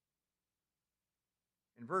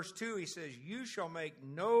 In verse 2, he says, you shall make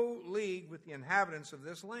no league with the inhabitants of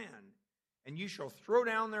this land, and you shall throw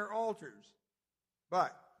down their altars.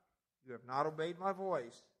 But you have not obeyed my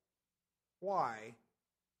voice. Why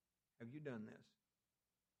have you done this?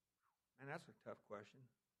 And that's a tough question.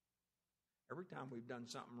 Every time we've done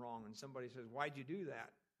something wrong and somebody says, why'd you do that?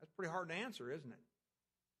 That's pretty hard to answer, isn't it?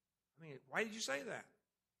 I mean, why did you say that?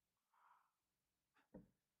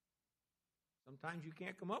 Sometimes you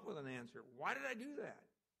can't come up with an answer. Why did I do that?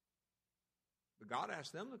 But God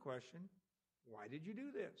asked them the question, why did you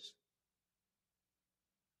do this?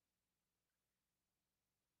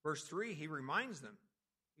 Verse 3, he reminds them.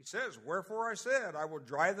 He says, wherefore I said, I will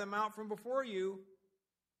drive them out from before you,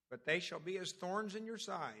 but they shall be as thorns in your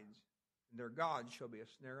sides, and their God shall be a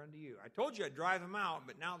snare unto you. I told you I'd drive them out,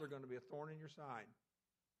 but now they're going to be a thorn in your side,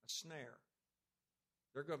 a snare.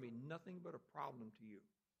 They're going to be nothing but a problem to you.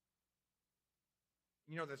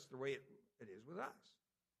 You know, that's the way it is with us.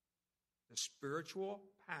 The spiritual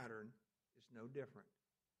pattern is no different.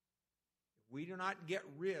 If we do not get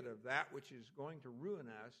rid of that which is going to ruin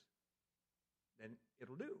us, then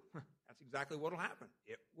it'll do. That's exactly what will happen.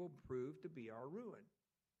 It will prove to be our ruin.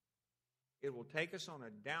 It will take us on a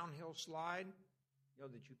downhill slide,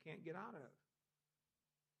 that you can't get out of.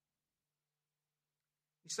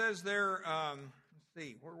 He says there, let's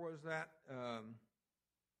see, where was that?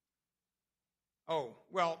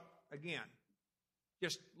 Again,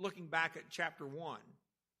 just looking back at chapter 1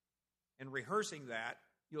 and rehearsing that,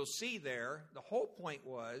 you'll see there, the whole point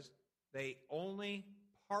was they only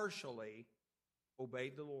partially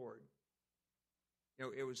obeyed the Lord.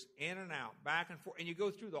 It was in and out, back and forth. And you go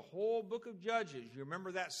through the whole book of Judges. You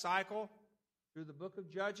remember that cycle through the book of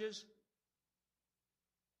Judges?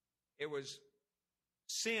 It was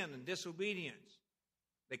sin and disobedience.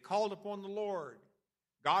 They called upon the Lord.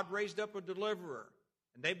 God raised up a deliverer,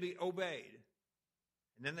 and they obeyed.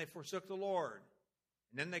 And then they forsook the Lord.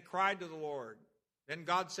 And then they cried to the Lord. Then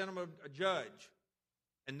God sent them a judge.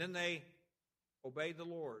 And then they obeyed the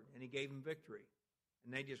Lord, and he gave them victory.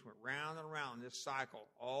 And they just went round and around this cycle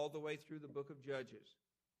all the way through the book of Judges.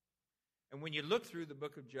 And when you look through the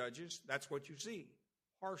book of Judges, that's what you see.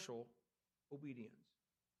 Partial obedience.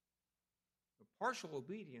 But partial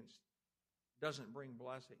obedience doesn't bring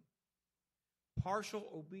blessing. Partial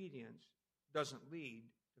obedience doesn't lead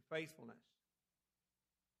to faithfulness.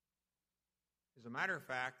 As a matter of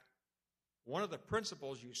fact, one of the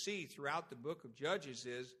principles you see throughout the book of Judges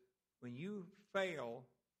is when you fail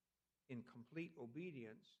in complete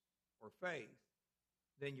obedience or faith,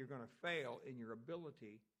 then you're going to fail in your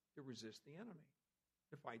ability to resist the enemy,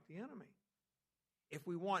 to fight the enemy. If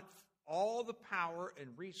we want all the power and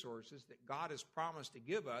resources that God has promised to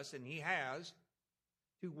give us, and he has,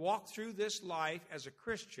 to walk through this life as a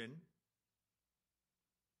Christian,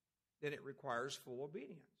 then it requires full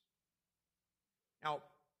obedience. Now,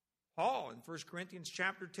 Paul in 1 Corinthians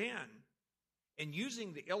chapter 10, in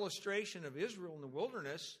using the illustration of Israel in the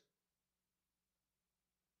wilderness,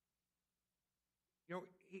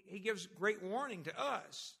 he gives great warning to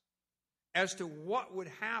us as to what would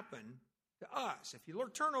happen to us. If you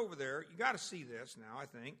turn over there, you got to see this now, I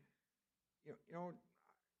think.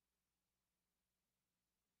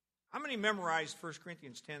 How many memorized 1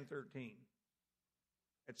 Corinthians 10:13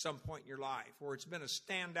 at some point in your life, or it's been a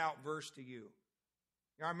standout verse to you?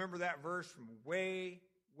 I remember that verse from way,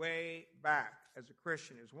 way back as a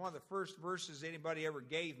Christian. It was one of the first verses anybody ever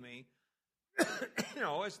gave me,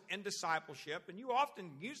 in discipleship. And you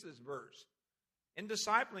often use this verse in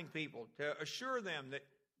discipling people to assure them that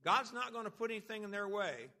God's not going to put anything in their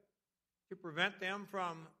way to prevent them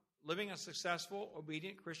from living a successful,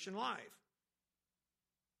 obedient Christian life.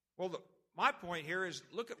 Well, my point here is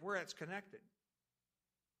look at where it's connected.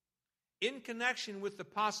 In connection with the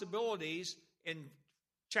possibilities in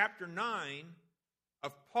chapter 9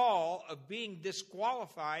 of Paul of being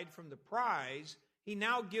disqualified from the prize, he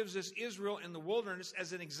now gives us Israel in the wilderness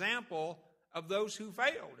as an example of those who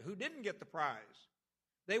failed, who didn't get the prize.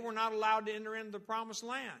 They were not allowed to enter into the promised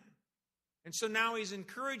land. And so now he's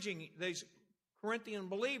encouraging these Corinthian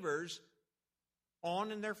believers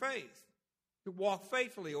on in their faith to walk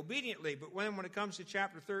faithfully, obediently. But when it comes to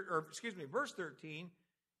verse 13,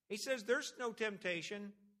 he says there's no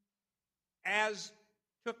temptation as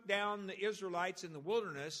took down the Israelites in the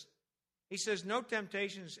wilderness. He says no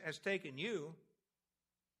temptation has taken you,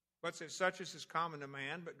 but such as is common to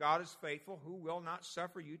man. But God is faithful, who will not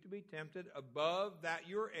suffer you to be tempted above that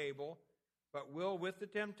you're able, but will with the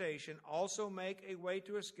temptation also make a way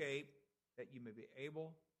to escape, that you may be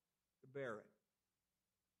able to bear it.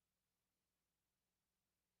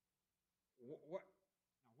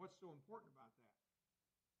 What's so important about that?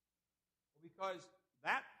 Well, because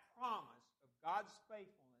that promise of God's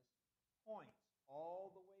faithfulness points all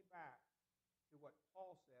the way back to what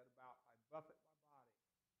Paul said about, I buffet my body and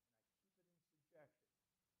I keep it in subjection,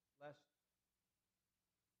 lest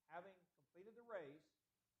having completed the race,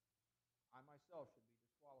 I myself should be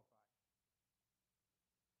disqualified.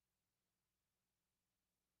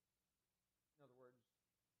 In other words,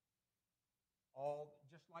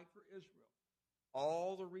 just like for Israel,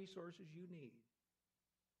 all the resources you need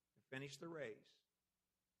to finish the race,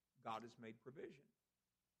 God has made provision.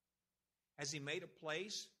 Has he made a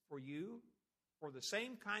place for you for the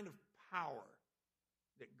same kind of power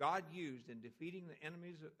that God used in defeating the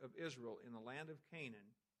enemies of Israel in the land of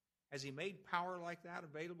Canaan? Has he made power like that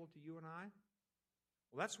available to you and I?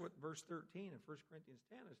 Well, that's what verse 13 of 1 Corinthians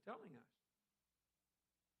 10 is telling us.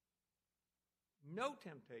 No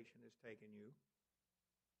temptation has taken you,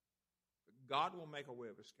 but God will make a way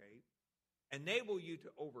of escape, enable you to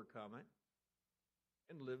overcome it,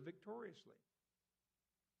 and live victoriously.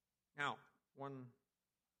 Now,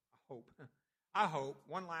 I hope,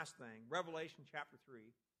 one last thing. Revelation chapter 3.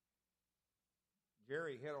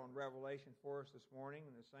 Jerry hit on Revelation for us this morning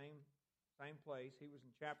in the same place. He was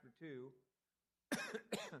in chapter 2.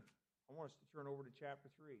 I want us to turn over to chapter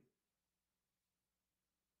 3.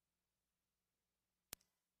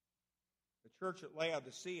 The church at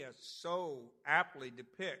Laodicea so aptly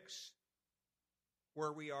depicts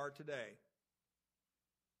where we are today.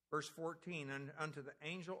 Verse 14, and unto the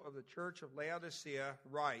angel of the church of Laodicea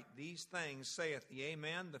write, these things saith the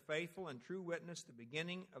Amen, the faithful and true witness, the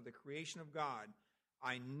beginning of the creation of God.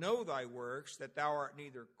 I know thy works, that thou art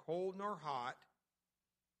neither cold nor hot.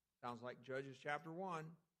 Sounds like Judges chapter 1.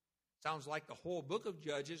 Sounds like the whole book of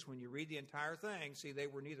Judges when you read the entire thing. See, they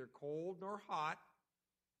were neither cold nor hot.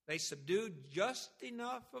 They subdued just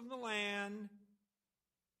enough of the land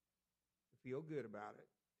to feel good about it,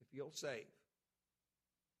 to feel safe.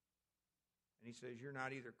 And he says, you're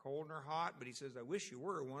not either cold nor hot, but he says, I wish you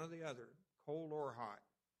were one or the other, cold or hot.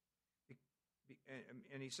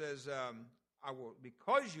 And he says, I will,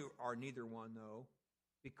 because you are neither one, though,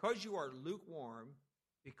 because you are lukewarm,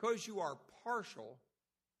 because you are partial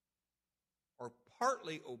or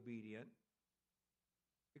partly obedient,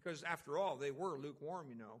 because after all, they were lukewarm,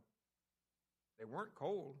 you know. They weren't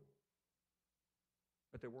cold,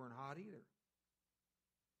 but they weren't hot either.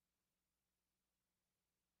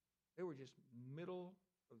 They were just middle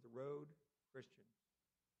of the road Christians.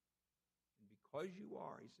 And because you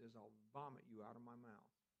are, he says, I'll vomit you out of my mouth.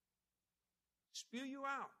 Spew you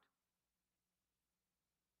out.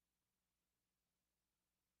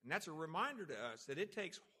 And that's a reminder to us that it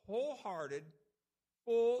takes wholehearted,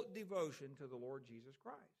 full devotion to the Lord Jesus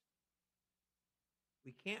Christ.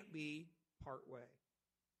 We can't be part way.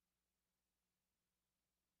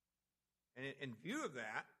 And in view of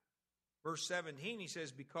that, verse 17, he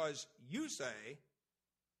says, because you say,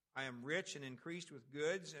 I am rich and increased with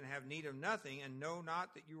goods and have need of nothing, and know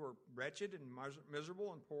not that you are wretched and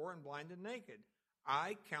miserable and poor and blind and naked.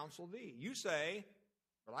 I counsel thee. You say,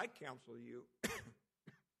 but I counsel you.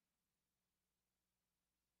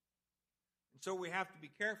 And so we have to be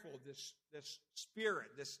careful of this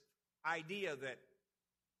spirit, this idea that,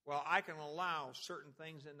 well, I can allow certain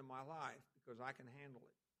things into my life because I can handle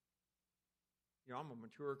it. You know, I'm a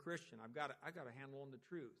mature Christian. I've got a handle on the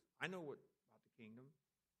truth. I know what about the kingdom.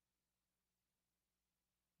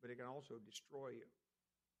 But it can also destroy you.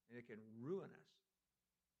 And it can ruin us.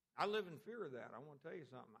 I live in fear of that. I want to tell you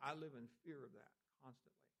something. I live in fear of that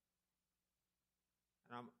constantly.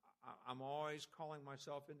 And I'm always calling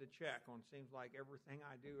myself into check on seems like everything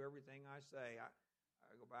I do, everything I say. I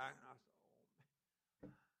go back and I say, oh,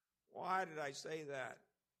 why did I say that?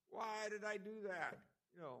 Why did I do that?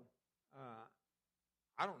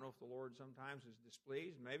 I don't know if the Lord sometimes is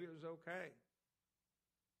displeased. Maybe it was okay.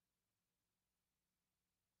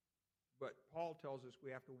 But Paul tells us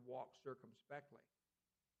we have to walk circumspectly.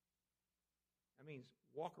 That means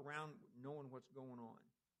walk around knowing what's going on.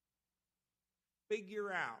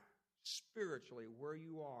 Figure out spiritually where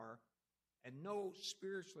you are and know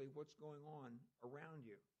spiritually what's going on around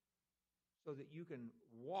you so that you can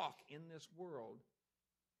walk in this world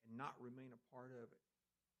and not remain a part of it.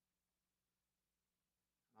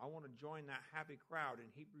 I want to join that happy crowd in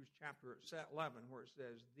Hebrews chapter 11 where it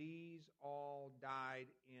says, these all died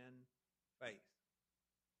in faith.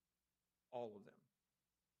 All of them.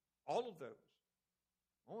 All of those.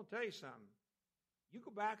 I want to tell you something. You go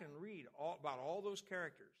back and read about all those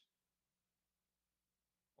characters.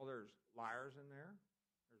 Well, there's liars in there.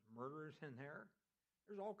 There's murderers in there.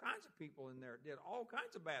 There's all kinds of people in there that did all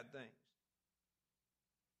kinds of bad things.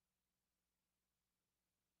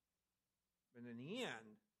 But in the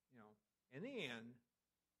end,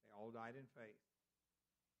 they all died in faith.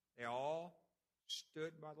 They all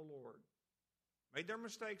stood by the Lord. Made their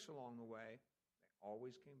mistakes along the way. They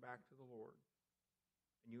always came back to the Lord.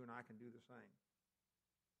 And you and I can do the same.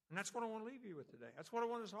 And that's what I want to leave you with today. That's what I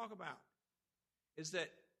want to talk about. Is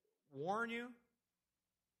that warn you,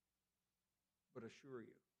 but assure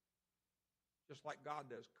you. Just like God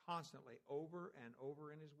does constantly over and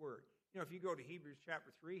over in His Word. If you go to Hebrews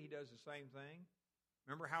chapter 3, He does the same thing.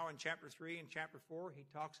 Remember how in chapter 3 and chapter 4, He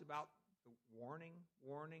talks about the warning.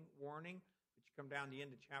 But you come down to the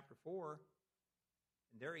end of chapter 4,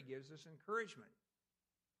 and there He gives us encouragement.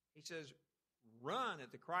 He says, run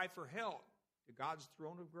at the cry for help to God's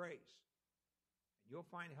throne of grace, and you'll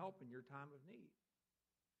find help in your time of need.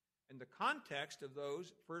 And the context of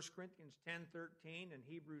those, 1 Corinthians 10:13 and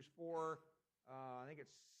Hebrews 4, I think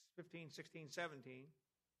it's 15, 16, 17,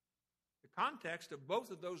 the context of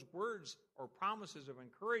both of those words or promises of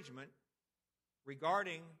encouragement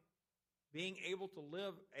regarding being able to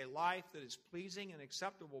live a life that is pleasing and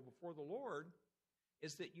acceptable before the Lord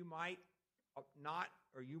is that you might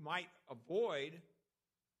avoid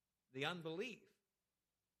the unbelief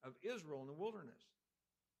of Israel in the wilderness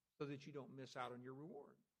so that you don't miss out on your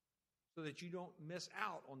reward, so that you don't miss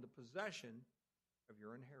out on the possession of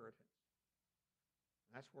your inheritance.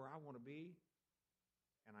 And that's where I want to be,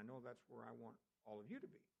 and I know that's where I want all of you to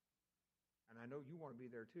be. And I know you want to be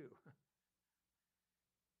there too.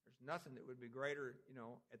 There's nothing that would be greater,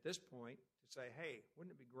 at this point to say, hey,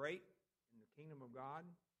 wouldn't it be great in the kingdom of God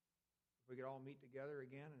if we could all meet together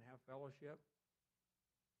again and have fellowship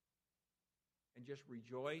and just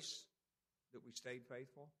rejoice that we stayed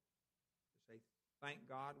faithful? To say, thank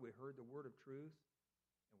God we heard the word of truth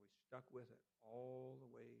and we stuck with it all the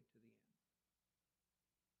way to the end.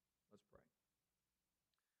 Let's pray.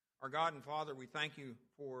 Our God and Father, we thank you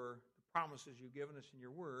for the promises you've given us in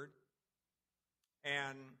your word.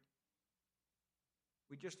 And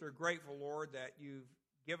we just are grateful, Lord, that you've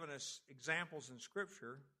given us examples in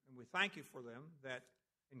Scripture, and we thank you for them, that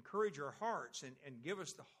encourage our hearts and give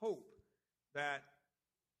us the hope that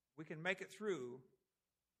we can make it through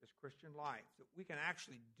this Christian life, that we can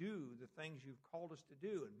actually do the things you've called us to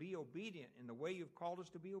do and be obedient in the way you've called us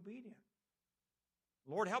to be obedient.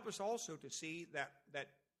 Lord, help us also to see that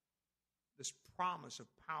this promise of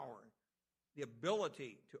power, the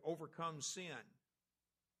ability to overcome sin,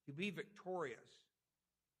 to be victorious,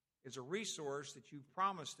 is a resource that you've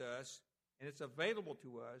promised us, and it's available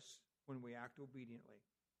to us when we act obediently.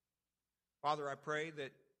 Father, I pray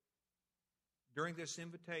that during this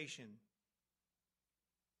invitation,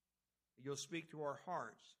 you'll speak to our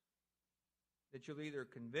hearts, that you'll either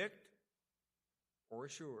convict or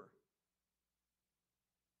assure.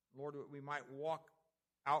 Lord, that we might walk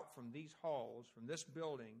out from these halls, from this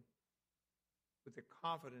building, with the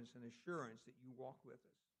confidence and assurance that you walk with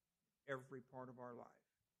us every part of our life.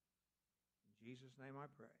 In Jesus' name I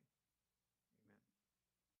pray.